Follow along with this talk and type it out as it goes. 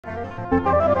Start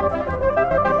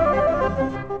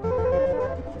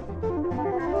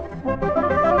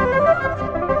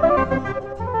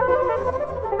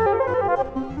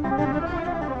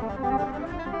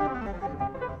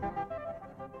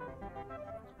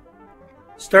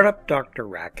up Dr.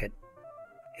 Racket.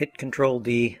 Hit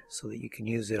Control-D so that you can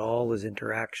use it all as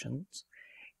interactions,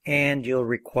 and you'll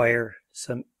require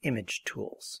some image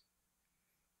tools.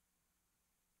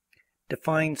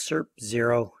 Define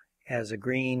SERP0 as a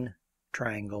green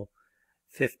triangle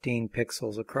 15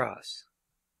 pixels across.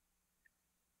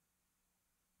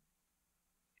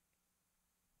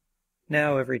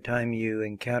 Now every time you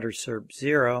encounter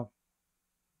SERP0, it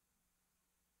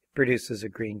produces a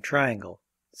green triangle.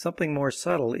 Something more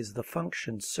subtle is the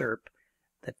function SERP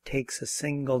that takes a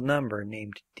single number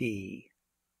named D.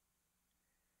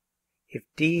 If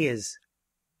D is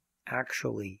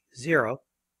actually 0,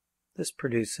 this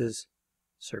produces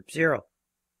SERP0, our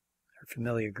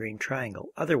familiar green triangle.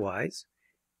 Otherwise,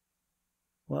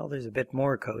 well, there's a bit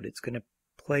more code. It's going to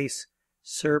place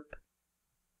SERP,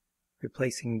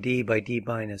 replacing D by D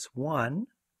minus 1,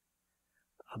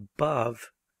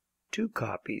 above 2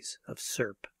 copies of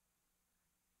SERP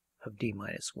of D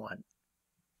minus 1.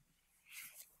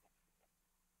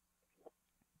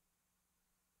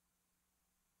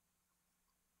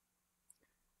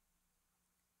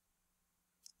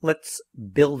 Let's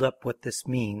build up what this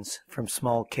means from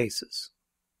small cases.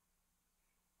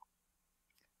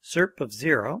 SERP of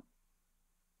 0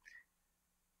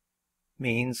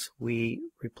 means we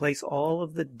replace all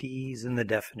of the D's in the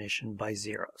definition by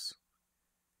zeros.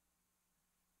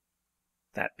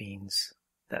 That means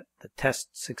that the test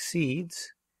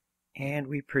succeeds and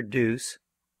we produce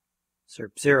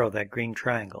SERP0, that green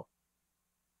triangle.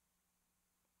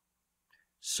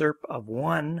 SERP of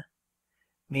 1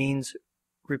 means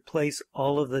replace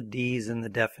all of the D's in the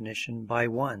definition by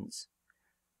 1's.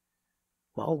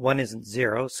 Well, 1 isn't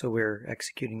 0, so we're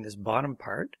executing this bottom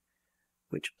part,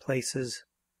 which places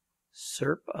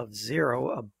SERP of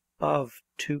 0 above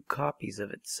 2 copies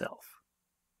of itself.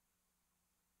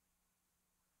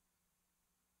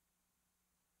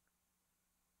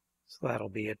 So that'll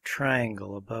be a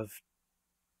triangle above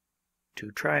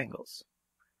 2 triangles.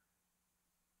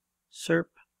 SERP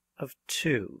of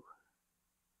 2.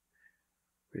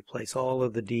 Replace all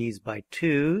of the D's by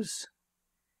 2's,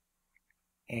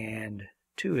 and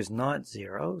 2 is not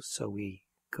 0, so we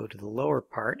go to the lower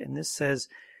part, and this says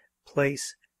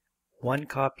place 1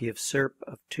 copy of SERP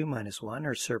of 2 minus 1,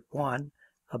 or SERP1,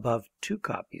 above 2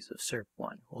 copies of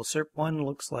SERP1. Well, SERP1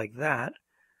 looks like that,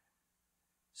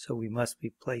 so we must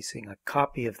be placing a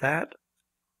copy of that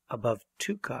above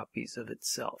 2 copies of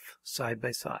itself, side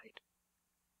by side.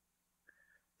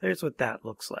 There's what that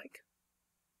looks like.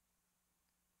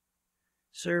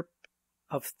 SERP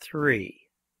of 3.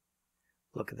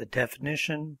 Look at the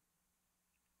definition.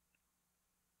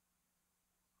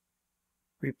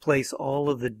 Replace all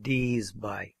of the D's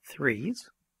by 3's.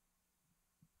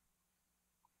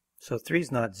 So 3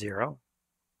 is not 0.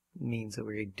 It means that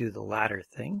we do the latter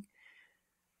thing.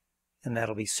 And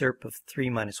that'll be SERP of 3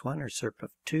 minus 1, or SERP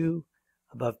of 2,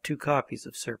 above 2 copies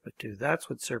of SERP of 2. That's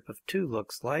what SERP of 2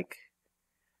 looks like.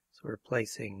 So we're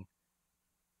placing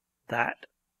that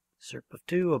SERP of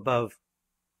 2 above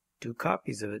 2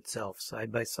 copies of itself,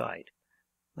 side by side.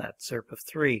 That's SERP of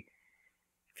 3.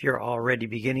 If you're already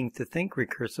beginning to think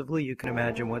recursively, you can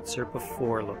imagine what SERP of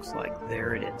 4 looks like.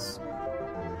 There it is.